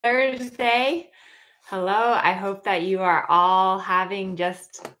Thursday. Hello. I hope that you are all having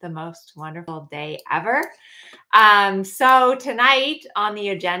just the most wonderful day ever. So tonight on the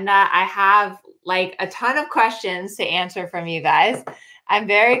agenda, I have like a ton of questions to answer from you guys. I'm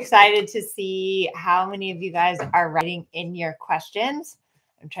very excited to see how many of you guys are writing in your questions.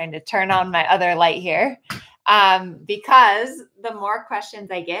 I'm trying to turn on my other light here. Because the more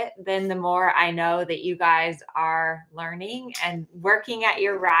questions I get, then the more I know that you guys are learning and working at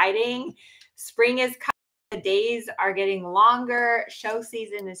your riding. Spring is coming, the days are getting longer, show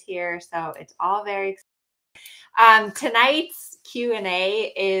season is here, so it's all very exciting. Tonight's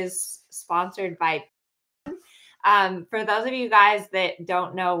Q&A is sponsored by for those of you guys that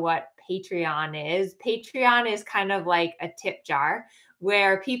don't know what Patreon is kind of like a tip jar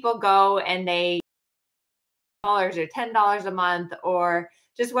where people go and they dollars or $10 a month or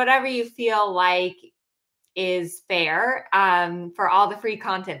just whatever you feel like is fair for all the free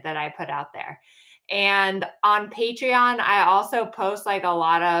content that I put out there. And on Patreon, I also post like a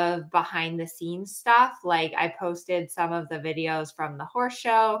lot of behind the scenes stuff. Like I posted some of the videos from the horse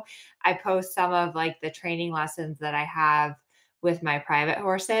show. I post some of like the training lessons that I have with my private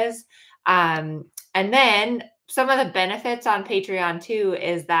horses. And then some of the benefits on Patreon too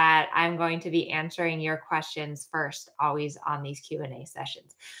is that I'm going to be answering your questions first, always on these Q&A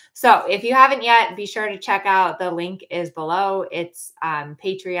sessions. So if you haven't yet, be sure to check out, the link is below. It's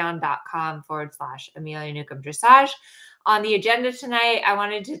patreon.com/Amelia Newcomb Dressage. On the agenda tonight, I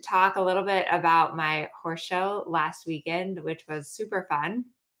wanted to talk a little bit about my horse show last weekend, which was super fun.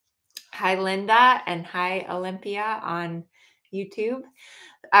 Hi, Linda, and hi, Olympia on YouTube.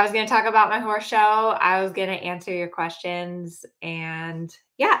 I was going to talk about my horse show. I was going to answer your questions. And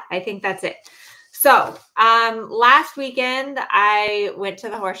yeah, I think that's it. So last weekend, I went to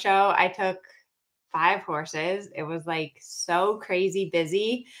the horse show. I took 5 horses. It was like so crazy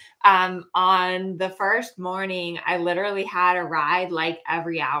busy. On the first morning, I literally had a ride like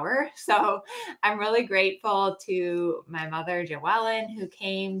every hour. So I'm really grateful to my mother, Joellen, who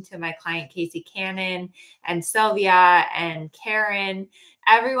came, to my client, Casey Cannon, and Sylvia and Karen.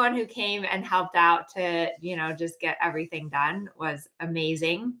 Everyone who came and helped out to, just get everything done was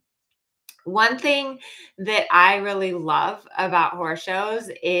amazing. One thing that I really love about horse shows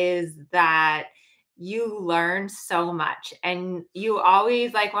is that you learn so much. And you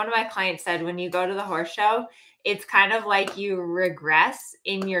always, like one of my clients said, when you go to the horse show, it's kind of like you regress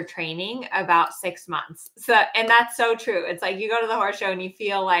in your training about 6 months. So, and that's so true. It's like you go to the horse show and you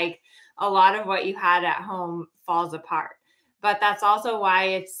feel like a lot of what you had at home falls apart. But that's also why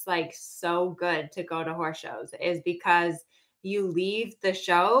it's like so good to go to horse shows, is because you leave the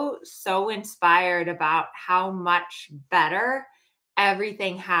show so inspired about how much better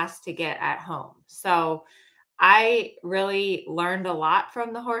everything has to get at home. So I really learned a lot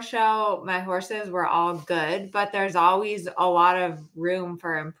from the horse show. My horses were all good, but there's always a lot of room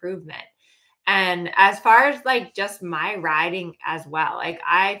for improvement. And as far as like just my riding as well, like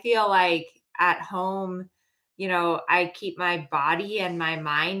I feel like at home, I keep my body and my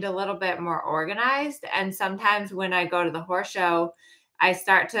mind a little bit more organized. And sometimes when I go to the horse show, I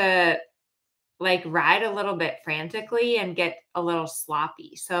start to like ride a little bit frantically and get a little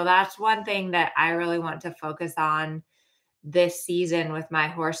sloppy. So that's one thing that I really want to focus on this season with my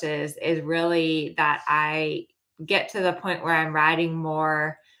horses, is really that I get to the point where I'm riding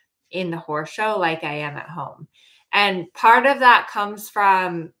more in the horse show like I am at home. And part of that comes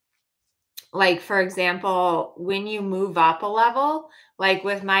from, like, for example, when you move up a level, like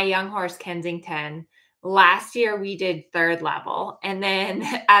with my young horse Kensington, last year we did 3rd level. And then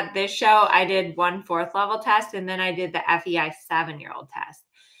at this show, I did 1 4th level test. And then I did the FEI 7-year-old test.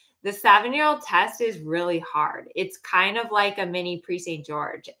 The 7-year-old test is really hard. It's kind of like a mini pre-St.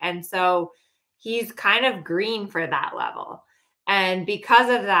 George. And so he's kind of green for that level. And because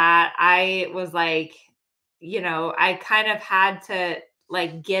of that, I was like, I kind of had to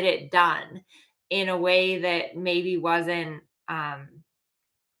like get it done in a way that maybe wasn't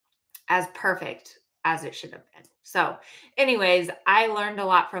as perfect as it should have been. So anyways, I learned a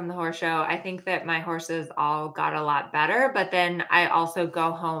lot from the horse show. I think that my horses all got a lot better, but then I also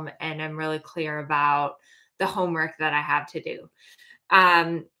go home and I'm really clear about the homework that I have to do.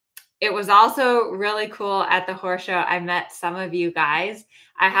 It was also really cool at the horse show. I met some of you guys.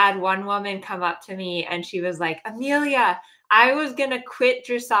 I had one woman come up to me and she was like, Amelia, I was going to quit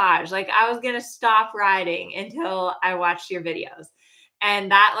dressage. Like I was going to stop riding until I watched your videos. And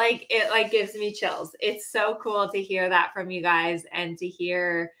that it gives me chills. It's so cool to hear that from you guys, and to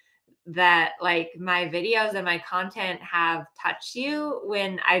hear that like my videos and my content have touched you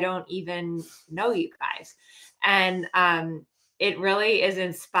when I don't even know you guys. And it really is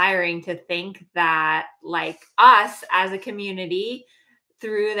inspiring to think that like us as a community,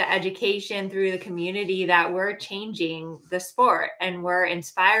 through the education, through the community, that we're changing the sport and we're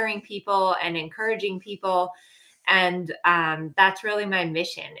inspiring people and encouraging people. And that's really my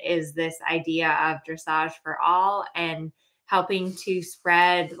mission, is this idea of dressage for all and helping to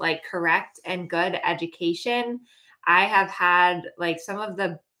spread like correct and good education. I have had like some of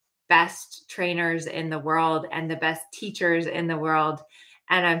the best trainers in the world and the best teachers in the world.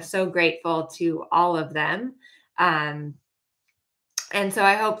 And I'm so grateful to all of them. Um, and so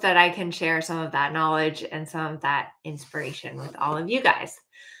I hope that I can share some of that knowledge and some of that inspiration with all of you guys.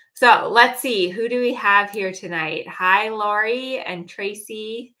 So let's see, who do we have here tonight? Hi, Lori and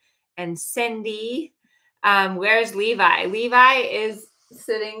Tracy and Cindy. Where's Levi? Levi is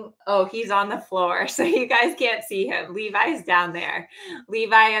sitting. Oh, he's on the floor. So you guys can't see him. Levi's down there.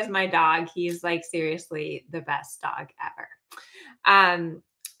 Levi is my dog. He's like seriously the best dog ever.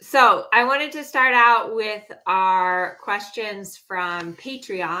 So I wanted to start out with our questions from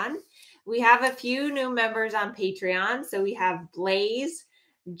Patreon. We have a few new members on Patreon. So we have Blaze,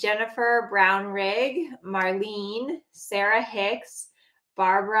 Jennifer Brownrigg, Marlene, Sarah Hicks,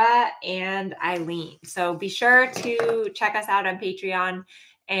 Barbara, and Eileen. So be sure to check us out on Patreon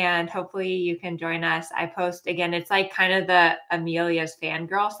and hopefully you can join us. I post, again, it's like kind of the Amelia's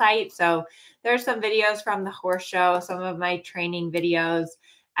fangirl site. So there's some videos from the horse show, some of my training videos.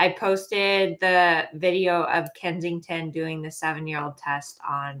 I posted the video of Kensington doing the 7-year-old test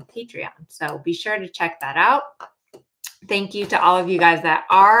on Patreon. So be sure to check that out. Thank you to all of you guys that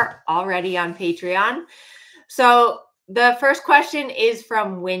are already on Patreon. So the first question is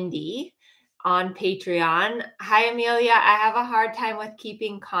from Wendy on Patreon. Hi, Amelia. I have a hard time with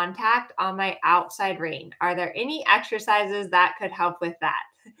keeping contact on my outside rein. Are there any exercises that could help with that?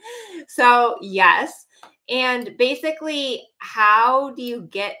 So yes. And basically, how do you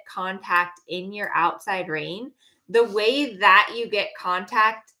get contact in your outside rein? The way that you get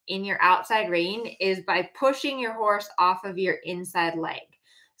contact in your outside rein is by pushing your horse off of your inside leg.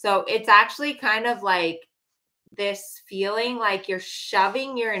 So it's actually kind of like this feeling like you're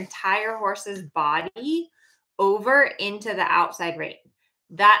shoving your entire horse's body over into the outside rein.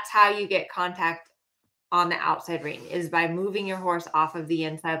 That's how you get contact on the outside rein, is by moving your horse off of the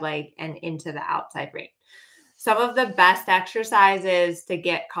inside leg and into the outside rein. Some of the best exercises to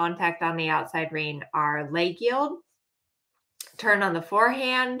get contact on the outside rein are leg yield, turn on the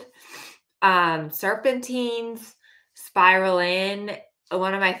forehand, serpentines, spiral in.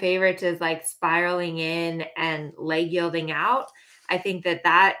 One of my favorites is like spiraling in and leg yielding out. I think that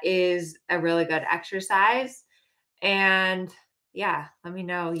that is a really good exercise. And yeah, let me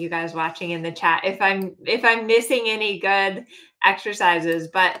know, you guys watching in the chat, if I'm missing any good exercises.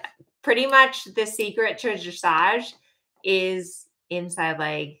 But pretty much the secret to dressage is inside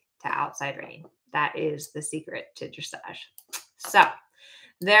leg to outside rein. That is the secret to dressage. So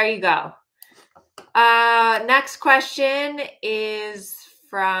there you go. Next question is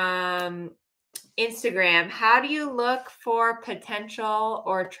from Instagram. How do you look for potential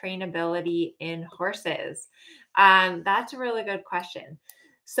or trainability in horses? That's a really good question.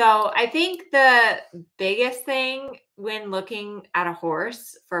 So I think the biggest thing when looking at a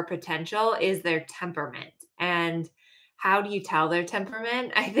horse for potential is their temperament. And how do you tell their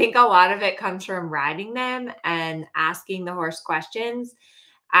temperament? I think a lot of it comes from riding them and asking the horse questions,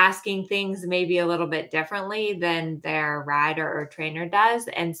 asking things maybe a little bit differently than their rider or trainer does,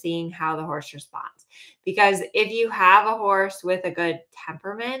 and seeing how the horse responds. Because if you have a horse with a good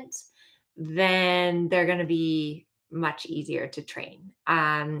temperament, then they're going to be much easier to train.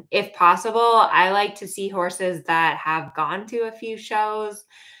 If possible, I like to see horses that have gone to a few shows.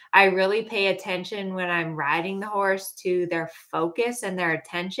 I really pay attention when I'm riding the horse to their focus and their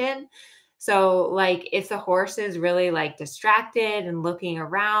attention. So like if the horse is really like distracted and looking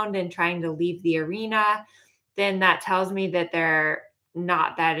around and trying to leave the arena, then that tells me that they're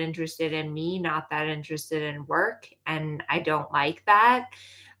not that interested in me, not that interested in work. And I don't like that.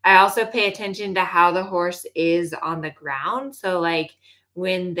 I also pay attention to how the horse is on the ground. So like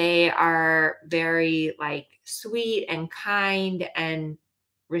when they are very like sweet and kind and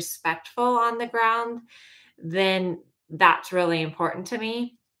respectful on the ground, then that's really important to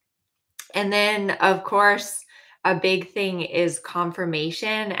me. And then, of course, a big thing is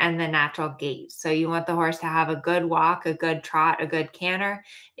conformation and the natural gait. So you want the horse to have a good walk, a good trot, a good canter.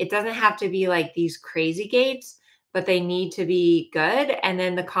 It doesn't have to be like these crazy gaits, but they need to be good. And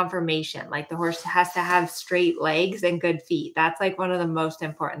then the conformation, like the horse has to have straight legs and good feet. That's like one of the most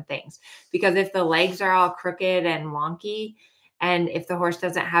important things, because if the legs are all crooked and wonky, and if the horse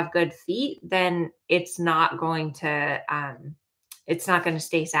doesn't have good feet, then it's not going to it's not going to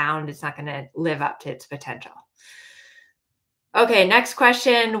stay sound. It's not going to live up to its potential. Okay, next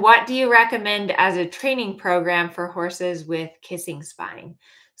question. What do you recommend as a training program for horses with kissing spine?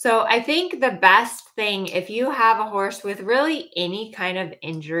 So I think the best thing, if you have a horse with really any kind of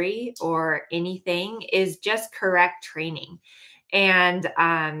injury or anything, is just correct training. And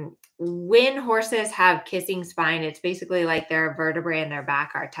when horses have kissing spine, it's basically like their vertebrae and their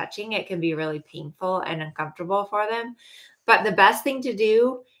back are touching. It can be really painful and uncomfortable for them. But the best thing to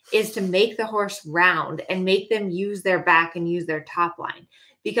do is to make the horse round and make them use their back and use their top line.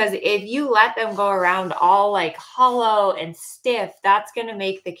 Because if you let them go around all like hollow and stiff, that's going to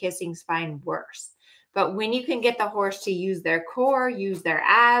make the kissing spine worse. But when you can get the horse to use their core, use their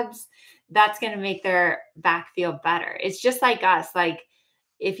abs, that's going to make their back feel better. It's just like us. Like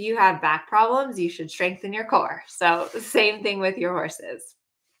if you have back problems, you should strengthen your core. So same thing with your horses.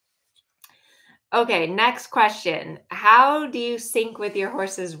 Okay, next question. How do you sync with your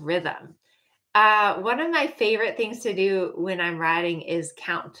horse's rhythm? One of my favorite things to do when I'm riding is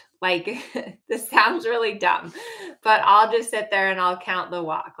count. Like this sounds really dumb, but I'll just sit there and I'll count the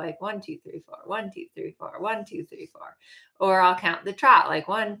walk, like 1, 2, 3, 4, 1, 2, 3, 4, 1, 2, 3, 4. Or I'll count the trot, like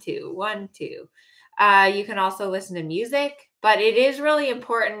 1, 2, 1, 2. You can also listen to music, but it is really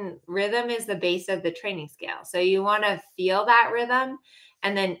important. Rhythm is the base of the training scale. So you want to feel that rhythm.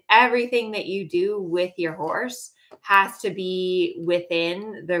 And then everything that you do with your horse has to be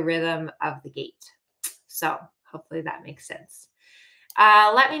within the rhythm of the gait. So hopefully that makes sense.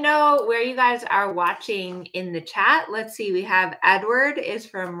 Let me know where you guys are watching in the chat. Let's see. We have Edward is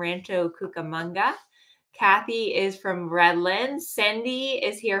from Rancho Cucamonga. Kathy is from Redlands. Cindy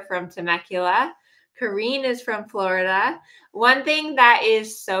is here from Temecula. Kareen is from Florida. One thing that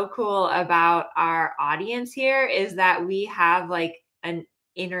is so cool about our audience here is that we have like an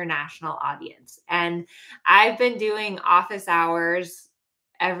international audience. And I've been doing office hours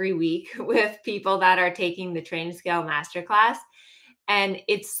every week with people that are taking the Training Scale Masterclass. And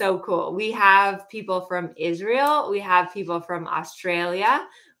it's so cool. We have people from Israel. We have people from Australia.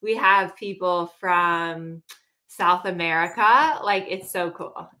 We have people from South America. Like, it's so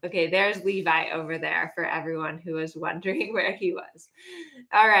cool. Okay, there's Levi over there for everyone who was wondering where he was.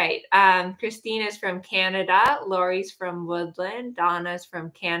 All right. Christina's from Canada. Lori's from Woodland. Donna's from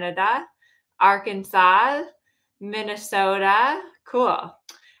Canada. Arkansas. Minnesota. Cool.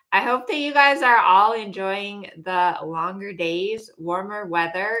 I hope that you guys are all enjoying the longer days, warmer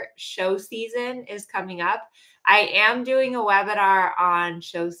weather. Show season is coming up. I am doing a webinar on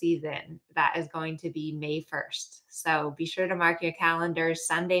show season that is going to be May 1st. So be sure to mark your calendars.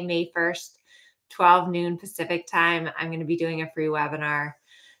 Sunday, May 1st, 12 noon Pacific time. I'm going to be doing a free webinar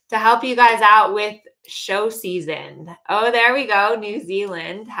to help you guys out with show season. Oh, there we go. New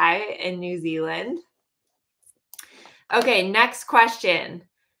Zealand. Hi in New Zealand. Okay, next question.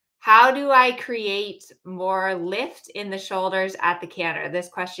 How do I create more lift in the shoulders at the canter? This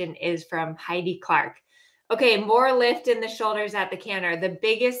question is from Heidi Clark. Okay, more lift in the shoulders at the canter. The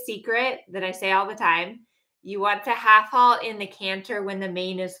biggest secret that I say all the time, you want to half halt in the canter when the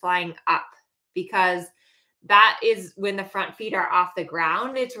mane is flying up, because that is when the front feet are off the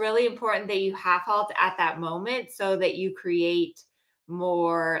ground. It's really important that you half halt at that moment so that you create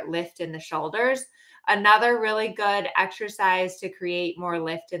more lift in the shoulders. Another really good exercise to create more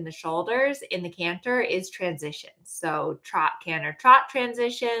lift in the shoulders in the canter is transitions. So trot, canter, trot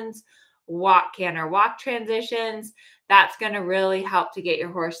transitions, walk, canter, walk transitions. That's going to really help to get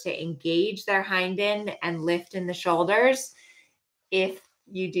your horse to engage their hind end and lift in the shoulders if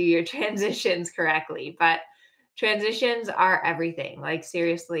you do your transitions correctly. But transitions are everything. Like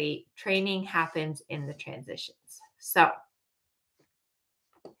seriously, training happens in the transitions. So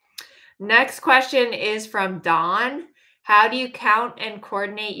next question is from Dawn. How do you count and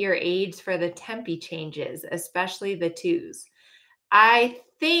coordinate your aids for the tempi changes, especially the twos? I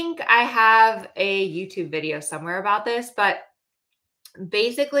think I have a YouTube video somewhere about this, but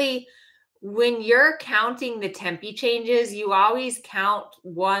basically when you're counting the tempi changes, you always count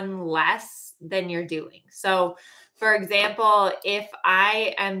one less than you're doing. So for example, if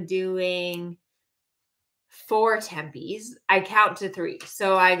I am doing 4 tempis, I count to 3.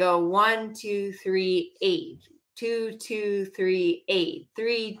 So I go 1, 2, 3, 8, 2, 2, 3, 8,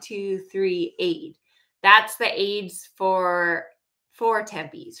 3, 2, 3, 8. That's the aids for 4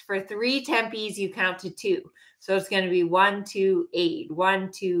 tempis. For 3 tempis, you count to 2. So it's going to be 1, 2, 8,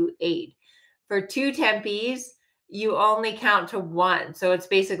 1, 2, 8. For 2 tempis, you only count to 1. So it's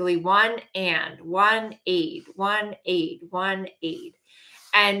basically 1 and 1 aid, 1 aid, 1 aid.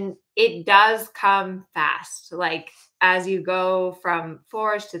 And it does come fast. Like as you go from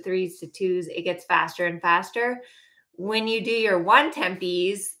 4s to 3s to 2s, it gets faster and faster. when you do your one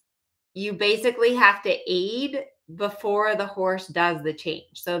tempies, you basically have to aid before the horse does the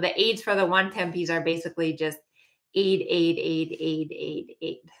change. So the aids for the one tempies are basically just aid, aid, aid, aid, aid,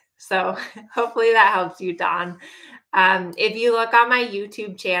 aid. So hopefully that helps you, Don. If you look on my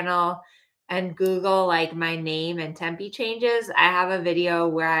YouTube channel and Google like my name and tempi changes, I have a video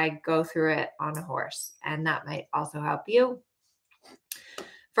where I go through it on a horse, and that might also help you.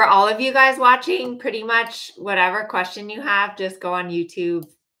 For all of you guys watching, pretty much whatever question you have, just go on YouTube,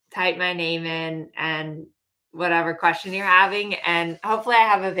 type my name in, and whatever question you're having, and hopefully I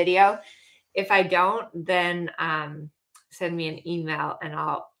have a video. If I don't, then send me an email and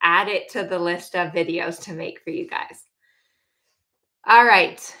I'll add it to the list of videos to make for you guys. All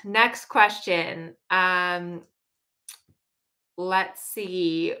right, next question. Let's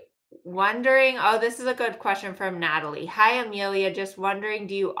see. Wondering, oh, this is a good question from Natalie. Hi, Amelia. Just wondering,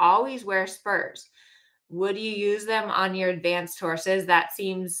 do you always wear spurs? Would you use them on your advanced horses? That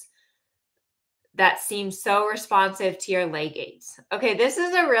seems so responsive to your leg aids. Okay, this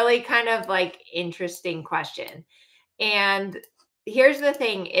is a really kind of like interesting question. And here's the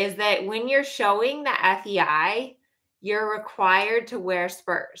thing is that when you're showing the FEI, you're required to wear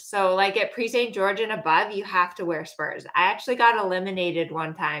spurs. So like at Pre St. George and above, you have to wear spurs. I actually got eliminated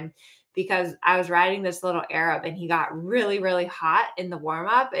one time because I was riding this little Arab and he got really, really hot in the warm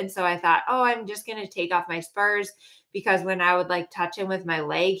up. And so I thought, oh, I'm just going to take off my spurs, because when I would like touch him with my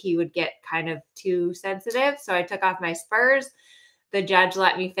leg, he would get kind of too sensitive. So I took off my spurs. The judge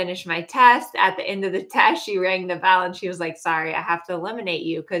let me finish my test. At the end of the test, she rang the bell and she was like, sorry, I have to eliminate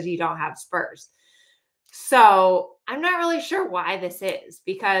you because you don't have spurs. So I'm not really sure why this is,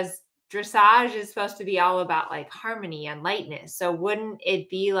 because dressage is supposed to be all about like harmony and lightness. So wouldn't it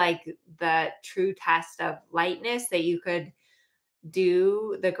be like the true test of lightness that you could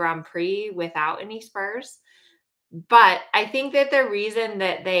do the Grand Prix without any spurs? But I think that the reason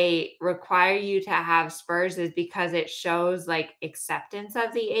that they require you to have spurs is because it shows like acceptance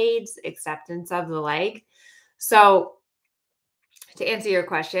of the aids, acceptance of the leg. So to answer your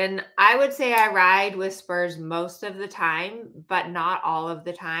question, I would say I ride with spurs most of the time, but not all of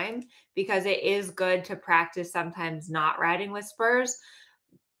the time, because it is good to practice sometimes not riding with spurs.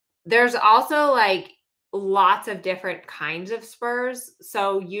 There's also like lots of different kinds of spurs.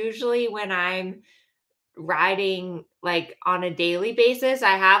 So usually when I'm riding like on a daily basis,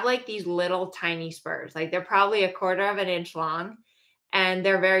 I have like these little tiny spurs. Like they're probably a quarter of an inch long and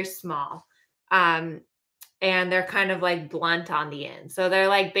they're very small. And they're kind of like blunt on the end. So they're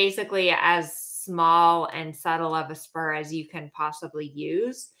like basically as small and subtle of a spur as you can possibly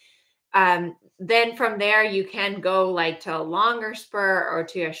use. Then from there, you can go like to a longer spur or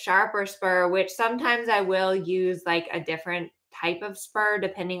to a sharper spur, which sometimes I will use like a different type of spur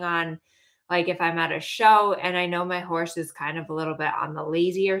depending on like if I'm at a show and I know my horse is kind of a little bit on the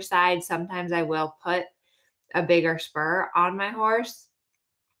lazier side. Sometimes I will put a bigger spur on my horse.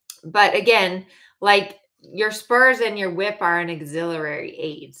 But again, like your spurs and your whip are an auxiliary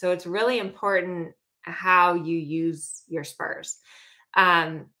aid. So it's really important how you use your spurs.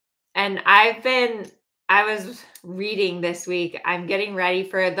 And I was reading this week. I'm getting ready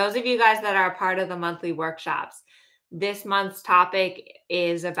for those of you guys that are a part of the monthly workshops. This month's topic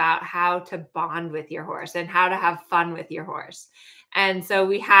is about how to bond with your horse and how to have fun with your horse. And so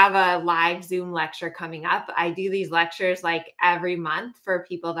we have a live Zoom lecture coming up. I do these lectures like every month for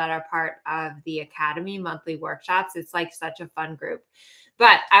people that are part of the Academy monthly workshops. It's like such a fun group.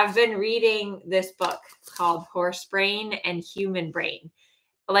 But I've been reading this book called Horse Brain and Human Brain.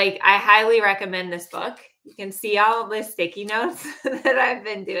 Like, I highly recommend this book. You can see all the sticky notes that I've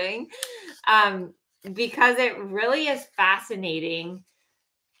been doing because it really is fascinating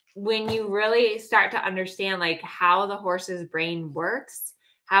when you really start to understand like how the horse's brain works,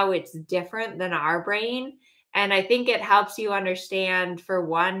 how it's different than our brain. And I think it helps you understand, for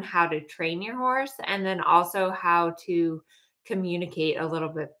one, how to train your horse, and then also how to communicate a little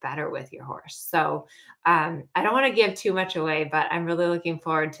bit better with your horse. So I don't want to give too much away, but I'm really looking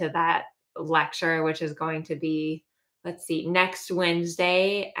forward to that lecture, which is going to be, let's see, next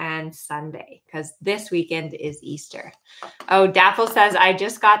Wednesday and Sunday, because this weekend is Easter. Oh, Daffel says, I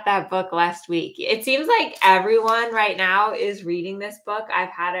just got that book last week. It seems like everyone right now is reading this book. I've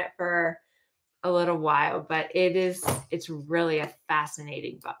had it for a little while, but it's really a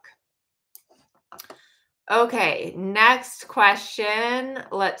fascinating book. Okay, next question.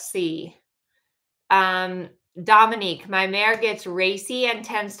 Let's see. Dominique, my mare gets racy and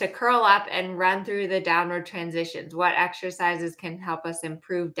tends to curl up and run through the downward transitions. What exercises can help us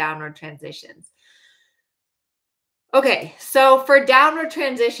improve downward transitions? Okay, so for downward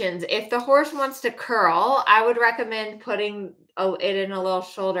transitions, if the horse wants to curl, I would recommend putting it in a little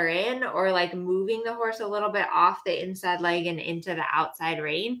shoulder in, or like moving the horse a little bit off the inside leg and into the outside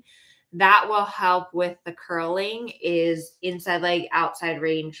rein. That will help with the curling is inside leg, outside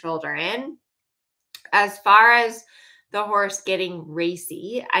rein, shoulder in. As far as the horse getting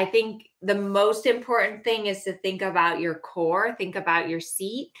racy, I think the most important thing is to think about your core, think about your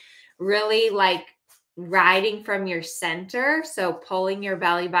seat, really like riding from your center. So pulling your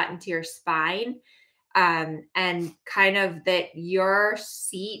belly button to your spine, and kind of that your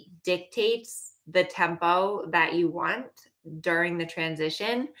seat dictates the tempo that you want during the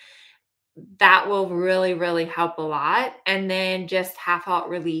transition. That will really, really help a lot. And then just half out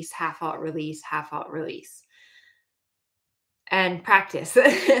release, half out release, half out release. And practice.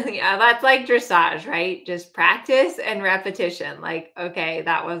 Yeah, that's like dressage, right? Just practice and repetition. Like, okay,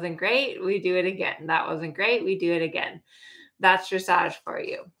 that wasn't great. We do it again. That wasn't great. We do it again. That's dressage for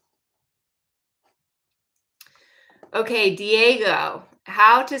you. Okay, Diego,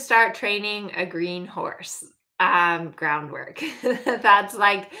 how to start training a green horse? Groundwork. That's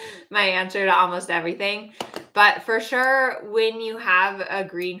like my answer to almost everything. But for sure, when you have a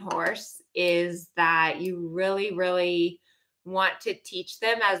green horse, is that you really, really want to teach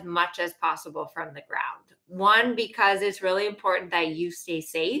them as much as possible from the ground. One, because it's really important that you stay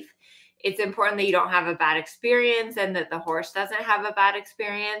safe. It's important that you don't have a bad experience and that the horse doesn't have a bad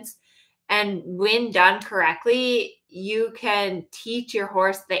experience. And when done correctly, you can teach your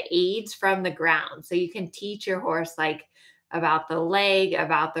horse the aids from the ground. So you can teach your horse like about the leg,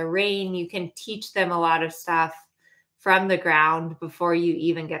 about the rein. You can teach them a lot of stuff from the ground before you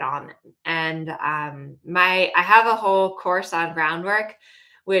even get on them. And I have a whole course on groundwork,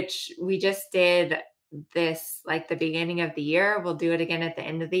 which we just did this like the beginning of the year. We'll do it again at the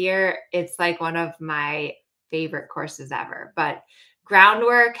end of the year. It's like one of my favorite courses ever. But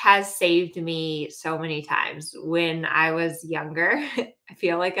groundwork has saved me so many times. When I was younger, I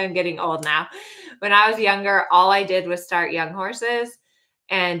feel like I'm getting old now. When I was younger, all I did was start young horses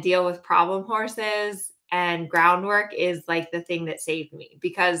and deal with problem horses. And groundwork is like the thing that saved me,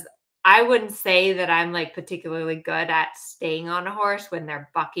 because I wouldn't say that I'm like particularly good at staying on a horse when they're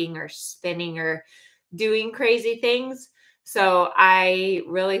bucking or spinning or doing crazy things. So I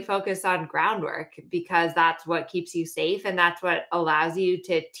really focus on groundwork because that's what keeps you safe and that's what allows you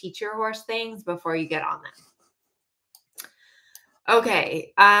to teach your horse things before you get on them.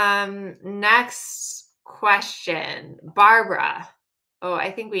 Okay, next question. Barbara. Oh,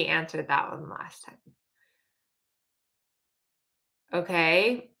 I think we answered that one last time.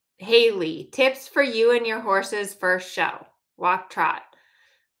 Okay. Haley, tips for you and your horse's first show. Walk, trot.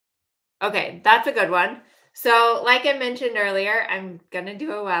 Okay, that's a good one. So, like I mentioned earlier, I'm going to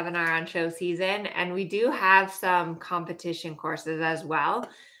do a webinar on show season, and we do have some competition courses as well.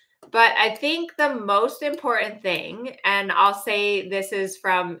 But I think the most important thing, and I'll say this is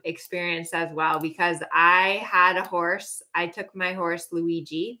from experience as well, because I had a horse, I took my horse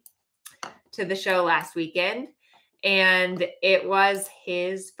Luigi to the show last weekend, and it was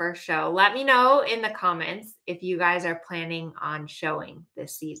his first show. Let me know in the comments if you guys are planning on showing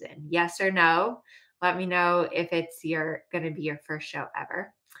this season. Yes or no? Let me know if it's going to be your first show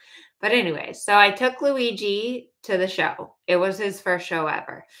ever. But anyway, so I took Luigi to the show. It was his first show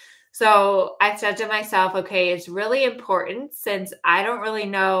ever. So I said to myself, okay, it's really important since I don't really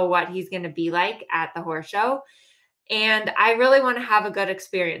know what he's going to be like at the horse show. And I really want to have a good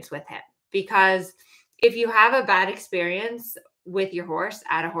experience with him, because if you have a bad experience with your horse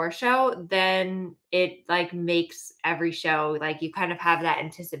at a horse show, then it like makes every show like you kind of have that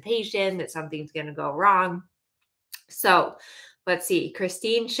anticipation that something's going to go wrong. So let's see.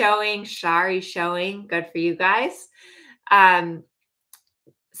 Christine showing, Shari showing. Good for you guys. Um,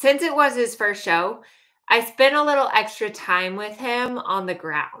 since it was his first show, I spent a little extra time with him on the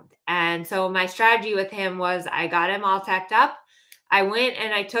ground. And so my strategy with him was I got him all tacked up. I went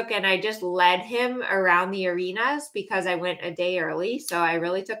and I just led him around the arenas because I went a day early. So I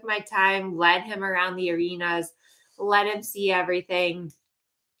really took my time, led him around the arenas, let him see everything.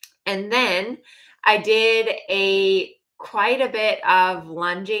 And then I did quite a bit of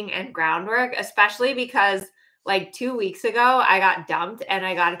lunging and groundwork, especially because like 2 weeks ago, I got dumped and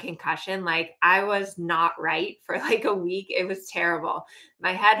I got a concussion. Like I was not right for like a week. It was terrible.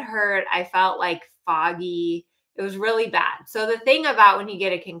 My head hurt. I felt like foggy. It was really bad. So the thing about when you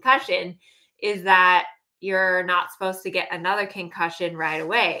get a concussion is that you're not supposed to get another concussion right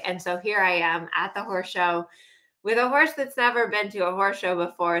away. And so here I am at the horse show with a horse that's never been to a horse show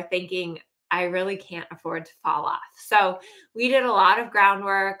before, thinking I really can't afford to fall off. So we did a lot of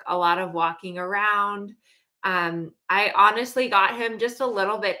groundwork, a lot of walking around. I honestly got him just a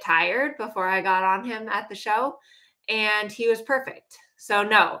little bit tired before I got on him at the show, and he was perfect. So,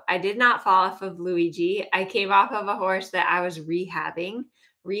 no, I did not fall off of Luigi. I came off of a horse that I was rehabbing.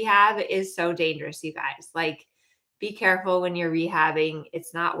 Rehab is so dangerous, you guys. Like, be careful when you're rehabbing.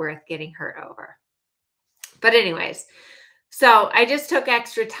 It's not worth getting hurt over. But, anyways, so I just took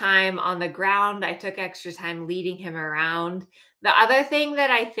extra time on the ground. I took extra time leading him around. The other thing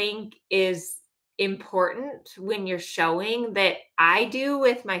that I think is important when you're showing that I do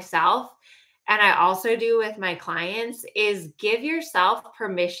with myself and I also do with my clients is give yourself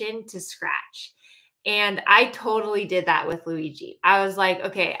permission to scratch. And I totally did that with Luigi. I was like,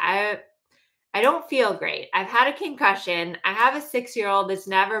 okay, I don't feel great. I've had a concussion. I have a 6-year-old that's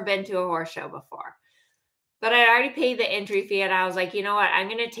never been to a horse show before. But I already paid the entry fee and I was like, you know what? I'm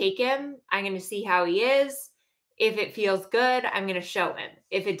going to take him. I'm going to see how he is. If it feels good, I'm going to show him.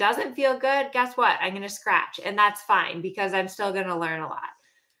 If it doesn't feel good, guess what? I'm going to scratch. And that's fine because I'm still going to learn a lot.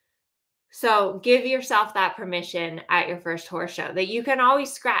 So give yourself that permission at your first horse show that you can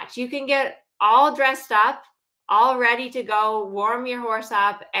always scratch. You can get all dressed up, all ready to go, warm your horse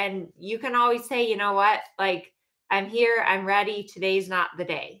up, and you can always say, you know what? Like, I'm here, I'm ready. Today's not the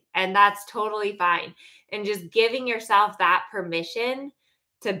day. And that's totally fine. And just giving yourself that permission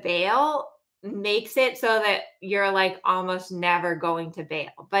to bail makes it so that you're like almost never going to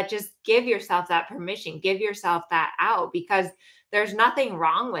bail. But just give yourself that permission, give yourself that out because there's nothing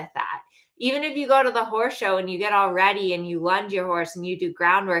wrong with that. Even if you go to the horse show and you get all ready and you lunge your horse and you do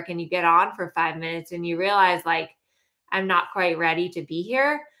groundwork and you get on for 5 minutes and you realize like, I'm not quite ready to be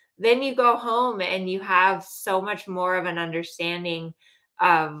here, then you go home and you have so much more of an understanding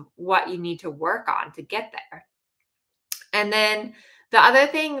of what you need to work on to get there. And then the other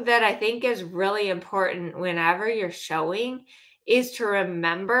thing that I think is really important whenever you're showing is to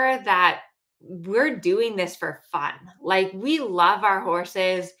remember that we're doing this for fun. Like we love our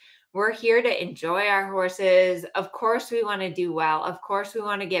horses. We're here to enjoy our horses. Of course, we want to do well. Of course, we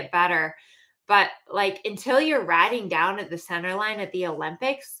want to get better. But like until you're riding down at the center line at the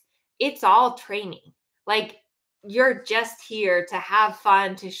Olympics, it's all training. Like you're just here to have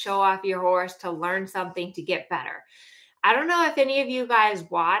fun, to show off your horse, to learn something, to get better. I don't know if any of you guys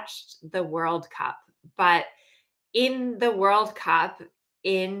watched the World Cup, but in the World Cup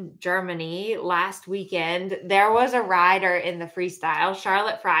in Germany last weekend, there was a rider in the freestyle,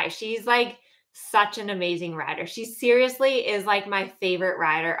 Charlotte Fry. She's like such an amazing rider. She seriously is like my favorite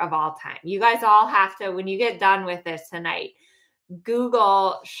rider of all time. You guys all have to, when you get done with this tonight,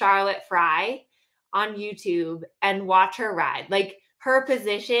 Google Charlotte Fry on YouTube and watch her ride. Like her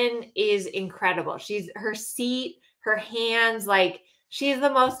position is incredible. Her seat, her hands, like she's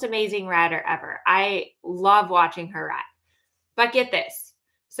the most amazing rider ever. I love watching her ride. But get this.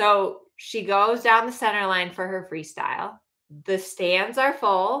 So she goes down the center line for her freestyle. The stands are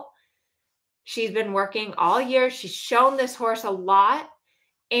full. She's been working all year. She's shown this horse a lot.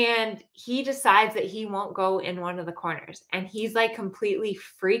 And he decides that he won't go in one of the corners. And he's like completely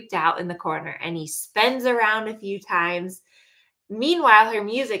freaked out in the corner. And he spins around a few times. Meanwhile, her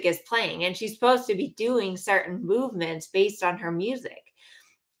music is playing and she's supposed to be doing certain movements based on her music.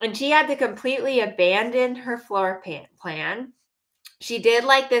 And she had to completely abandon her floor plan. She did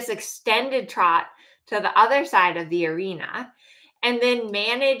like this extended trot to the other side of the arena and then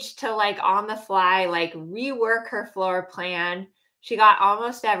managed to like on the fly, like rework her floor plan. She got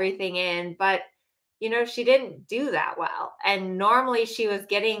almost everything in, but she didn't do that well. And normally she was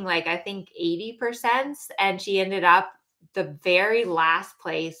getting like, I think 80% and she ended up the very last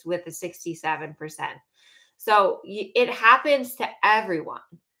place with the 67%. So it happens to everyone.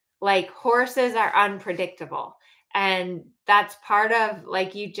 Like horses are unpredictable. And that's part of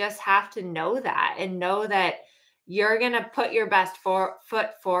like, you just have to know that and know that you're going to put your best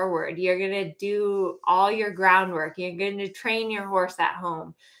foot forward. You're going to do all your groundwork. You're going to train your horse at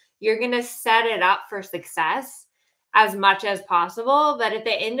home. You're going to set it up for success as much as possible. But at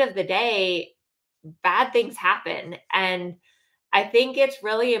the end of the day, bad things happen. And I think it's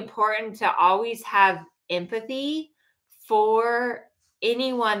really important to always have empathy for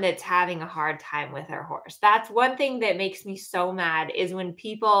anyone that's having a hard time with their horse. That's one thing that makes me so mad is when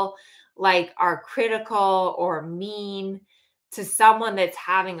people like are critical or mean to someone that's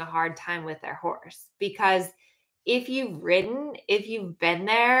having a hard time with their horse. Because if you've been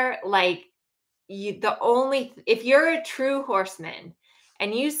there, like if you're a true horseman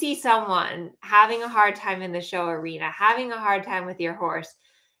and you see someone having a hard time in the show arena, having a hard time with your horse,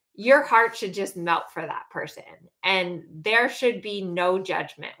 your heart should just melt for that person. And there should be no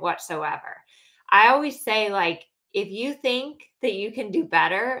judgment whatsoever. I always say, like, if you think that you can do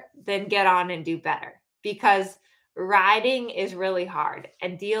better, then get on and do better. because riding is really hard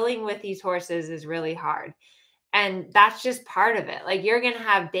and dealing with these horses is really hard. And that's just part of it. Like, you're going to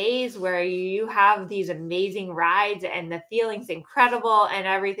have days where you have these amazing rides and the feeling's incredible and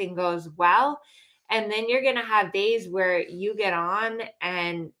everything goes well. And then you're going to have days where you get on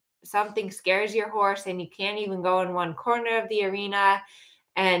and something scares your horse and you can't even go in one corner of the arena,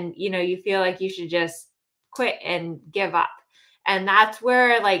 and you feel like you should just quit and give up. And that's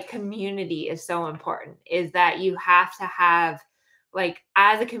where, like, community is so important, is that you have to have, like,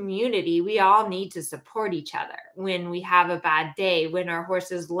 as a community, we all need to support each other when we have a bad day, when our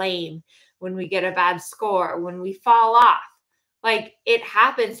horse is lame, when we get a bad score, when we fall off. Like, it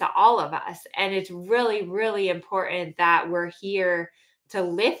happens to all of us. And it's really, really important that we're here to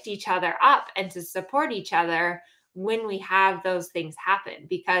lift each other up and to support each other when we have those things happen,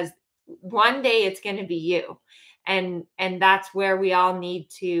 because one day it's going to be you. And that's where we all need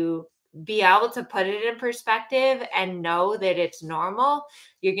to be able to put it in perspective and know that it's normal.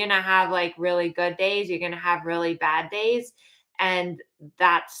 You're going to have, like, really good days, you're going to have really bad days, and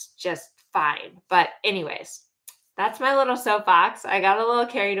that's just fine. But anyways, that's my little soapbox. I got a little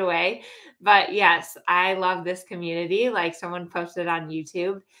carried away, but yes, I love this community. Like, someone posted on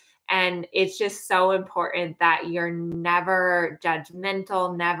YouTube, and it's just so important that you're never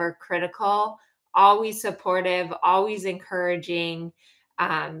judgmental, never critical, always supportive, always encouraging,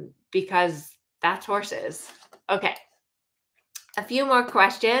 because that's horses. Okay, a few more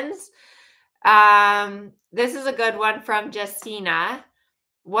questions. This is a good one from Justina.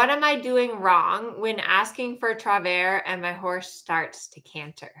 What am I doing wrong when asking for travers and my horse starts to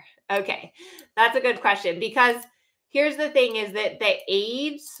canter? Okay, that's a good question, because here's the thing, is that the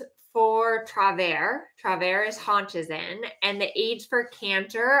aids for travers is haunches in, and the aids for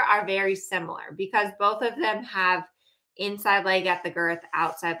canter are very similar because both of them have inside leg at the girth,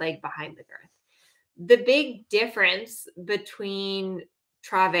 outside leg behind the girth. The big difference between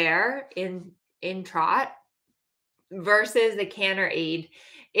travers in trot versus a canter aid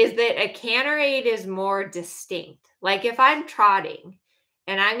is that a canter aid is more distinct. Like, if I'm trotting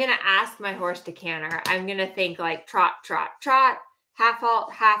and I'm going to ask my horse to canter, I'm going to think like trot, trot, trot, half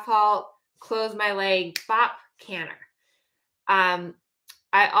halt, close my leg, bop, canter.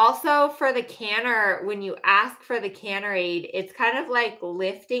 I also, for the canter, when you ask for the canter aid, it's kind of like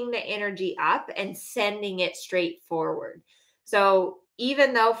lifting the energy up and sending it straight forward. So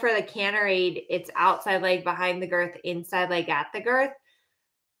even though for the canter aid, it's outside leg behind the girth, inside leg at the girth,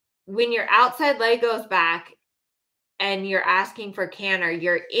 when your outside leg goes back and you're asking for canter,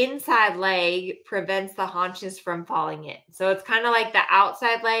 your inside leg prevents the haunches from falling in. So it's kind of like the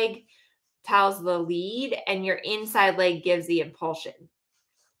outside leg tells the lead and your inside leg gives the impulsion.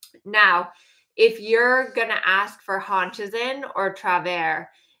 Now, if you're going to ask for haunches in or travers,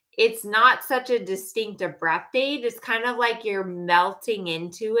 it's not such a distinct abrupt aid. It's kind of like you're melting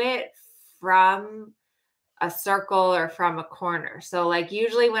into it from a circle or from a corner. So, like,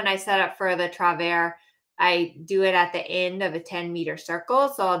 usually when I set up for the travers, I do it at the end of a 10-meter circle.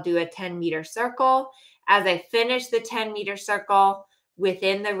 So I'll do a 10-meter circle. As I finish the 10-meter circle,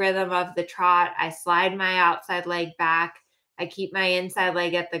 within the rhythm of the trot, I slide my outside leg back. I keep my inside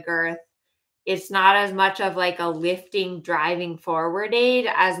leg at the girth. It's not as much of like a lifting, driving forward aid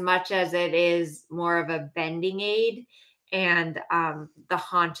as much as it is more of a bending aid, and the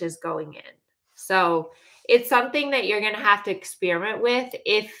haunches going in. So it's something that you're going to have to experiment with.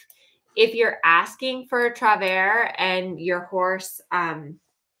 If you're asking for a travers and your horse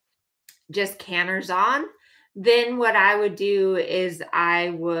just canters on, then what I would do is I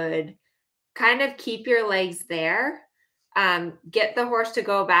would kind of keep your legs there, get the horse to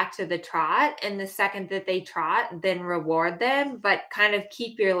go back to the trot, and the second that they trot, then reward them, but kind of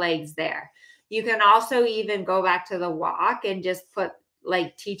keep your legs there. You can also even go back to the walk and just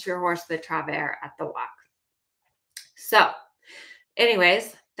teach your horse the travers at the walk. So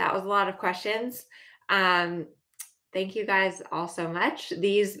anyways, that was a lot of questions. Thank you guys all so much.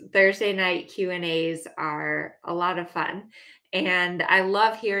 These Thursday night Q&As are a lot of fun, and I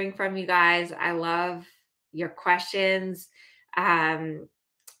love hearing from you guys. I love your questions.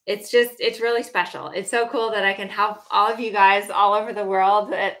 It's really special. It's so cool that I can help all of you guys all over the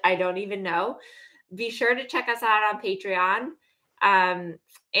world that I don't even know. Be sure to check us out on Patreon.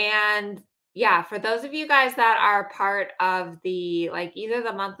 And yeah, for those of you guys that are part of the, like, either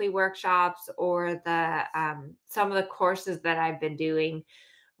the monthly workshops or the some of the courses that I've been doing,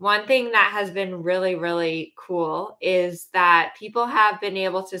 one thing that has been really, really cool is that people have been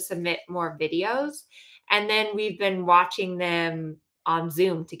able to submit more videos, and then we've been watching them on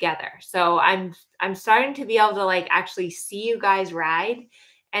Zoom together. So I'm starting to be able to, like, actually see you guys ride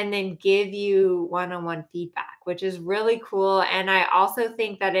and then give you one-on-one feedback, which is really cool. And I also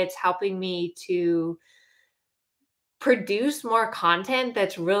think that it's helping me to produce more content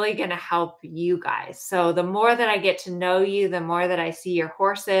that's really going to help you guys. So the more that I get to know you, the more that I see your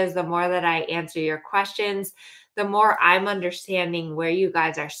horses, the more that I answer your questions, the more I'm understanding where you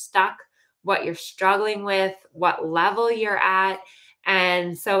guys are stuck, what you're struggling with, what level you're at.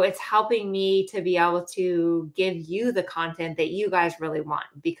 And so it's helping me to be able to give you the content that you guys really want,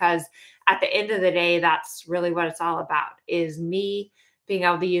 because at the end of the day, that's really what it's all about, is me being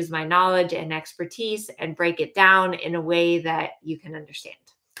able to use my knowledge and expertise and break it down in a way that you can understand.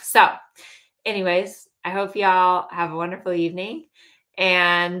 So anyways, I hope y'all have a wonderful evening,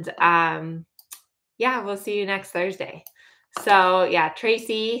 and yeah, we'll see you next Thursday. So yeah,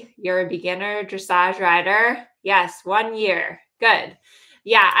 Tracy, you're a beginner dressage rider. Yes, 1 year. Good.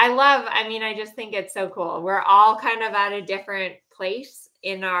 Yeah, I just think it's so cool. We're all kind of at a different place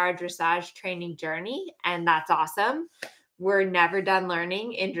in our dressage training journey, and that's awesome. We're never done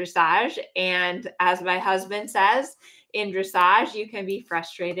learning in dressage. And as my husband says, in dressage, you can be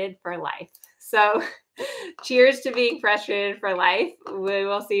frustrated for life. So cheers to being frustrated for life. We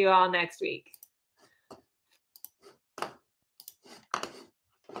will see you all next week.